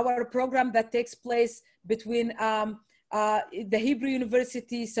 Our program that takes place between the Hebrew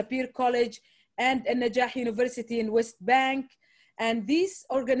University, Sapir College, and Najah University in West Bank. And these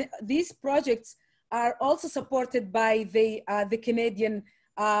projects are also supported by the Canadian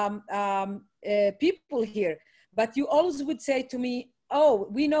people here. But you always would say to me, oh,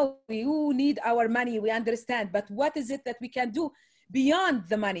 we know you need our money, we understand, but what is it that we can do beyond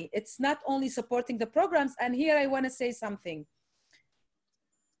the money? It's not only supporting the programs. And here I want to say something.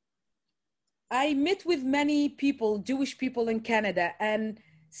 I met with many people, Jewish people in Canada, and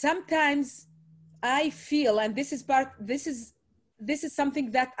sometimes I feel, and this is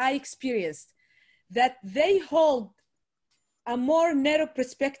something that I experienced, that they hold a more narrow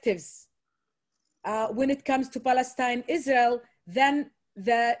perspectives when it comes to Palestine, Israel, than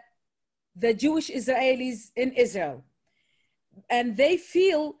the Jewish Israelis in Israel. And they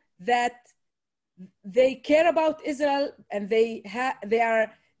feel that they care about Israel, and they are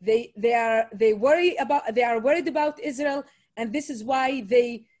worried about Israel, and this is why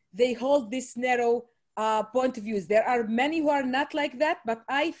they hold this narrow point of views. There are many who are not like that, but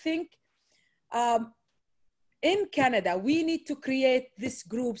I think in Canada, we need to create these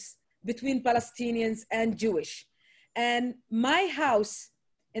groups between Palestinians and Jewish. And my house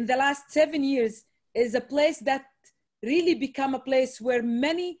in the last 7 years is a place that really become a place where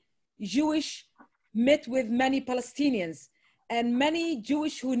many Jewish met with many Palestinians, and many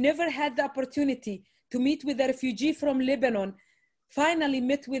Jewish who never had the opportunity to meet with a refugee from Lebanon finally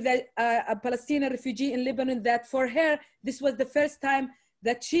met with a Palestinian refugee in Lebanon, that for her, this was the first time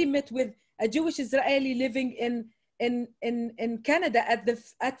that she met with a Jewish Israeli living in Canada.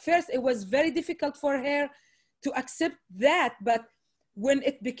 At first, it was very difficult for her to accept that, but when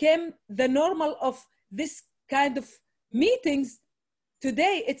it became the normal of this kind of meetings,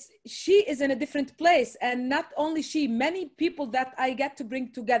 today she is in a different place, and not only she, many people that I get to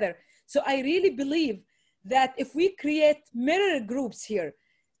bring together. So I really believe that if we create mirror groups here,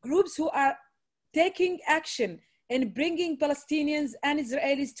 groups who are taking action and bringing Palestinians and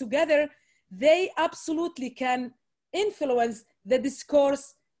Israelis together, they absolutely can influence the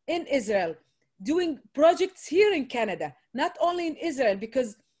discourse in Israel, doing projects here in Canada, not only in Israel,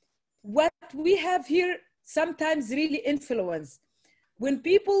 because what we have here sometimes really influence. When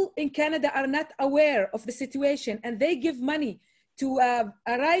people in Canada are not aware of the situation and they give money to a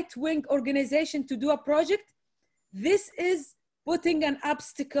right-wing organization to do a project, this is putting an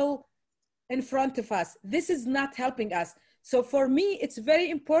obstacle in front of us. This is not helping us. So for me, it's very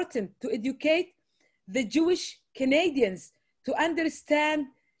important to educate the Jewish Canadians to understand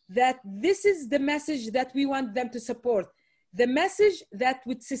that this is the message that we want them to support. The message that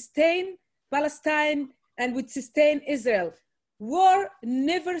would sustain Palestine and would sustain Israel. War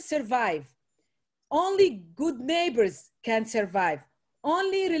never survive. Only good neighbors can survive.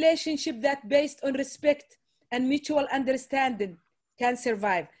 Only relationship that based on respect and mutual understanding can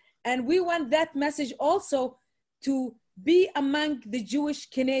survive. And we want that message also to be among the Jewish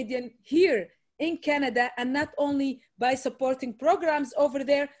Canadian here in Canada, and not only by supporting programs over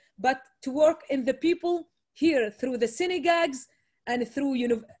there, but to work in the people here through the synagogues and through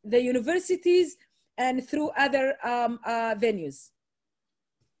the universities and through other venues.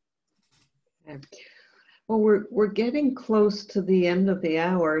 Okay. Well, we're getting close to the end of the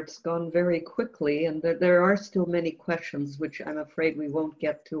hour. It's gone very quickly, and there are still many questions, which I'm afraid we won't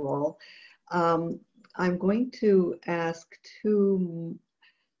get to all. I'm going to ask two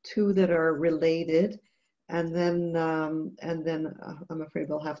that are related, and then I'm afraid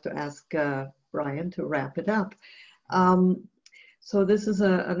we'll have to ask Brian to wrap it up. So this is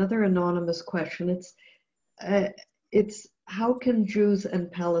another anonymous question. It's how can Jews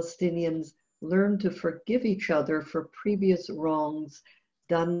and Palestinians learn to forgive each other for previous wrongs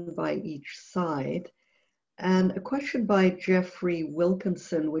done by each side? And a question by Jeffrey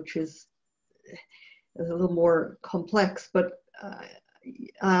Wilkinson, which is a little more complex, but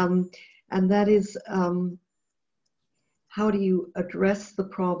and that is, how do you address the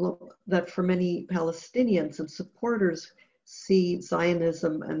problem that for many Palestinians and supporters see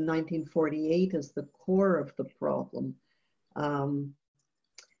Zionism and 1948 as the core of the problem? And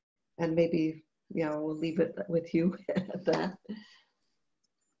maybe, yeah, we'll leave it with you at that.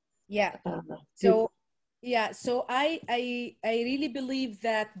 Yeah. So I really believe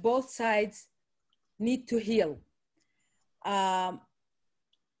that both sides need to heal.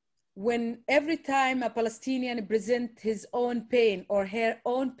 When every time a Palestinian presents his own pain or her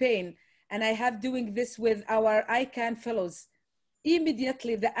own pain, and I have doing this with our ICANN fellows,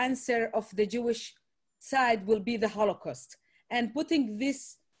 immediately the answer of the Jewish side will be the Holocaust. And putting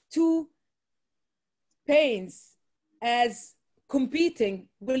these two pains as competing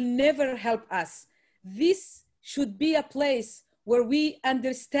will never help us. This should be a place where we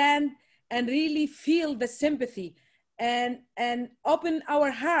understand and really feel the sympathy and open our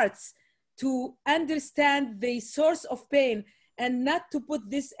hearts to understand the source of pain and not to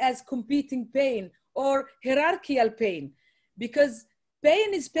put this as competing pain or hierarchical pain, because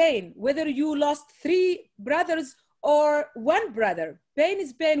pain is pain, whether you lost 3 brothers or 1 brother. Pain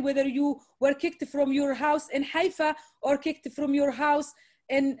is pain, whether you were kicked from your house in Haifa or kicked from your house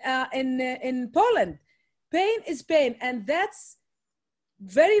in Poland. Pain is pain, and that's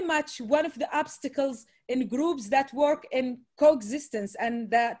very much one of the obstacles in groups that work in coexistence.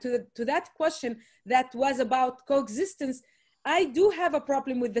 And to that question that was about coexistence, I do have a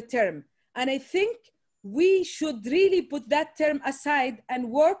problem with the term. And I think we should really put that term aside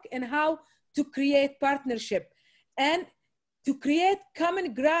and work in how to create partnership and to create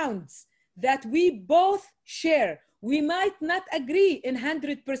common grounds that we both share. We might not agree in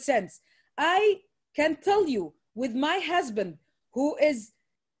 100%. I can tell you, with my husband, who is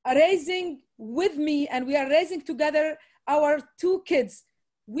raising with me, and we are raising together our 2 kids,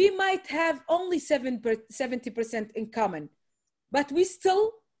 we might have only 70% in common, but we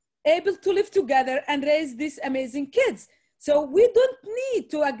still able to live together and raise these amazing kids. So we don't need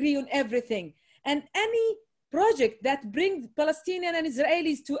to agree on everything. And any project that brings Palestinians and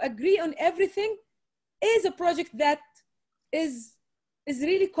Israelis to agree on everything is a project that is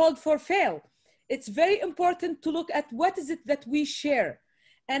really called for fail. It's very important to look at what is it that we share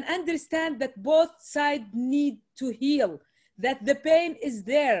and understand that both sides need to heal, that the pain is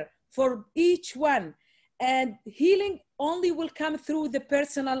there for each one. And healing only will come through the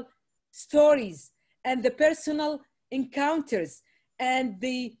personal stories and the personal encounters and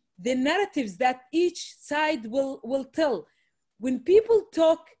the narratives that each side will tell. When people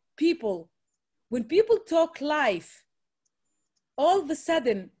talk life, all of a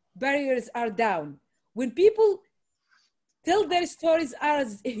sudden barriers are down. When people tell their stories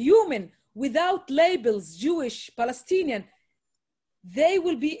as human without labels, Jewish, Palestinian, they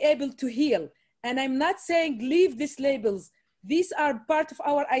will be able to heal. And I'm not saying leave these labels. These are part of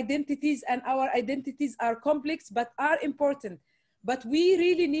our identities, and our identities are complex but are important. But we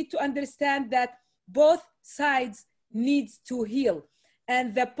really need to understand that both sides need to heal.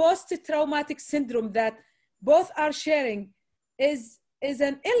 And the post-traumatic syndrome that both are sharing is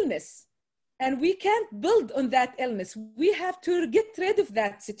an illness. And we can't build on that illness. We have to get rid of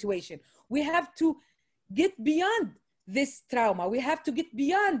that situation. We have to get beyond this trauma. We have to get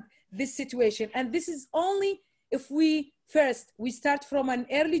beyond this situation. And this is only if we start from an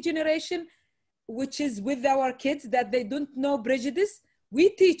early generation, which is with our kids, that they don't know prejudice. We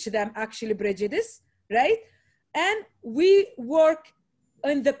teach them actually prejudice, right? And we work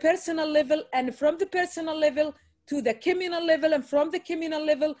on the personal level, and from the personal level to the communal level, and from the communal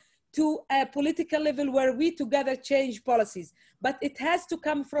level to a political level, where we together change policies. But it has to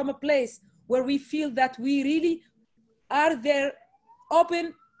come from a place where we feel that we really are there,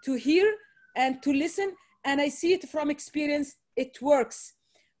 open to hear and to listen. And I see it from experience, it works.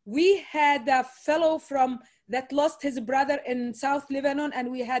 We had a fellow that lost his brother in South Lebanon,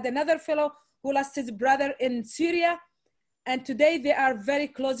 and we had another fellow who lost his brother in Syria. And today they are very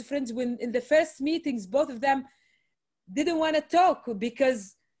close friends. When in the first meetings, both of them didn't want to talk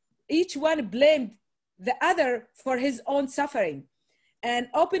because each one blamed the other for his own suffering. And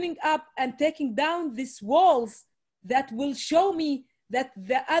opening up and taking down these walls that will show me that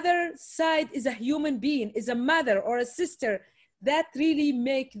the other side is a human being, is a mother or a sister, that really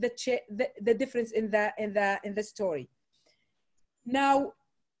make the difference in the story. Now,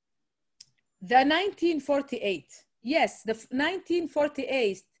 the 1948 Yes, the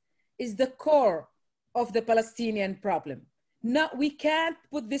 1948 is the core of the Palestinian problem. No, we can't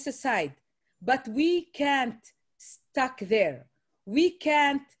put this aside, but we can't stuck there. We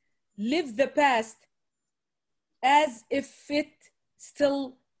can't live the past as if it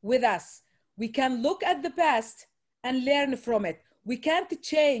still with us. We can look at the past and learn from it. We can't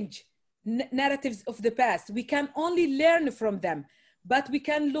change narratives of the past. We can only learn from them, but we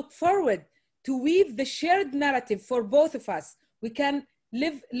can look forward to weave the shared narrative for both of us. We can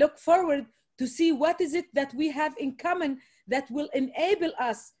look forward to see what is it that we have in common that will enable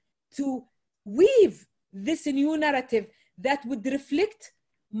us to weave this new narrative that would reflect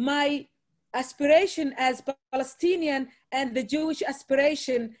my aspiration as Palestinian and the Jewish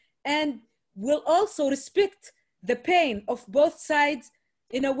aspiration, and will also respect the pain of both sides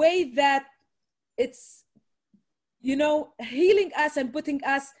in a way that it's, you know, healing us and putting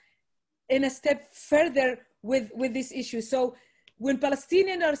us in a step further with this issue. So when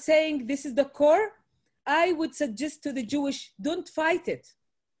Palestinians are saying this is the core, I would suggest to the Jewish, don't fight it.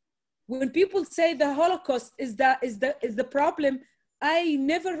 When people say the Holocaust is the problem, I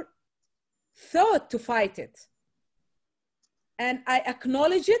never thought to fight it. And I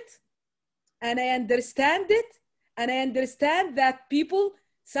acknowledge it, and I understand it, and I understand that people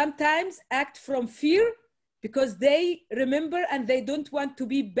sometimes act from fear because they remember and they don't want to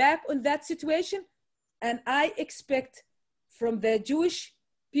be back on that situation. And I expect from the Jewish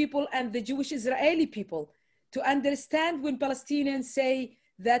people and the Jewish Israeli people to understand when Palestinians say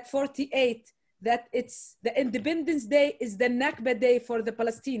that 48, that it's the Independence Day is the Nakba Day for the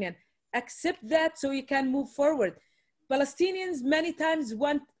Palestinian. Accept that so you can move forward. Palestinians many times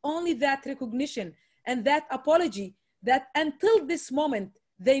want only that recognition and that apology that until this moment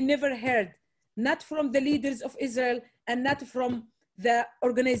they never heard, not from the leaders of Israel and not from the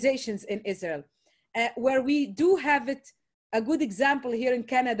organizations in Israel. Where we do have it, a good example here in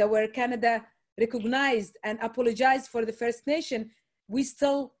Canada, where Canada recognized and apologized for the First Nation, we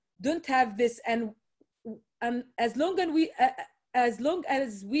still don't have this. And as long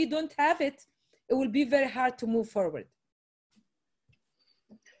as we don't have it, it will be very hard to move forward.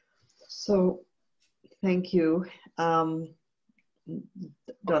 So, thank you, Dr.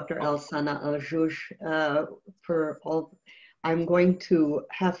 Elsana Alh-jooj, for all. I'm going to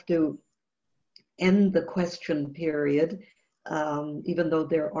have to end the question period, even though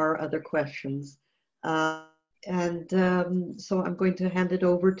there are other questions. So I'm going to hand it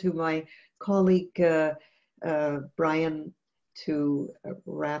over to my colleague, Brian, to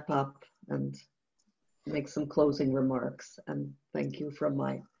wrap up and make some closing remarks. And thank you from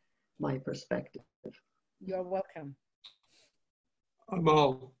my perspective. You're welcome.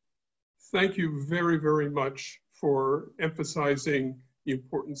 Amal, thank you very, very much for emphasizing the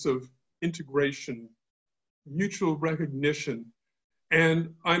importance of integration, mutual recognition.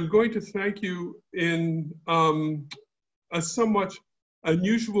 And I'm going to thank you in a somewhat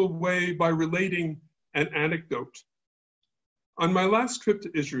unusual way by relating an anecdote. On my last trip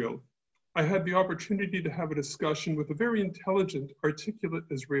to Israel, I had the opportunity to have a discussion with a very intelligent, articulate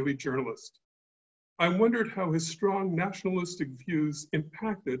Israeli journalist. I wondered how his strong nationalistic views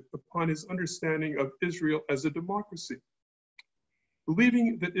impacted upon his understanding of Israel as a democracy.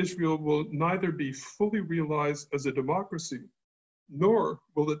 Believing that Israel will neither be fully realized as a democracy, nor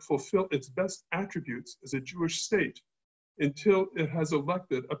will it fulfill its best attributes as a Jewish state until it has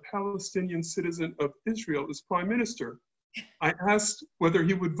elected a Palestinian citizen of Israel as prime minister, I asked whether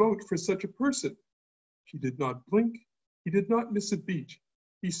he would vote for such a person. He did not blink. He did not miss a beat.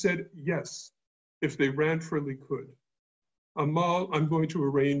 He said yes, if they ran for Likud. Amal, I'm going to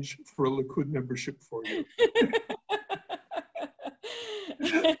arrange for a Likud membership for you.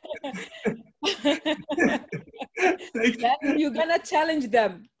 You're gonna challenge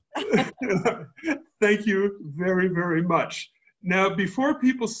them. Thank you very, very much. Now, before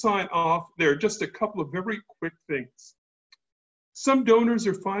people sign off, there are just a couple of very quick things. Some donors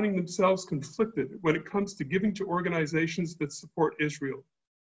are finding themselves conflicted when it comes to giving to organizations that support Israel.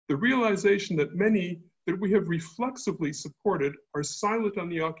 The realization that many that we have reflexively supported are silent on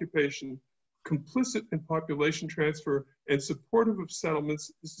the occupation, complicit in population transfer, and supportive of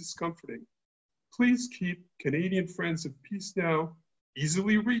settlements is discomforting. Please keep Canadian Friends of Peace Now,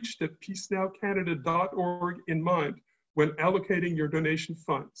 easily reached at peacenowcanada.org, in mind when allocating your donation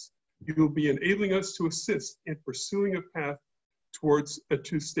funds. You will be enabling us to assist in pursuing a path towards a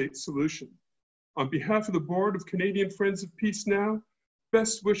two-state solution. On behalf of the board of Canadian Friends of Peace Now,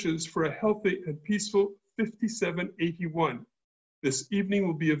 best wishes for a healthy and peaceful 5781. This evening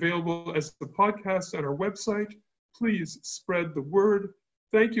will be available as a podcast on our website. Please spread the word.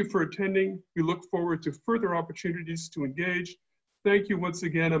 Thank you for attending. We look forward to further opportunities to engage. Thank you once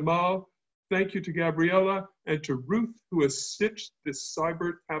again, Amal. Thank you to Gabriella and to Ruth, who has stitched this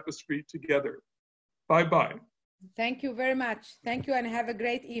cyber tapestry together. Bye-bye. Thank you very much. Thank you and have a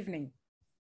great evening.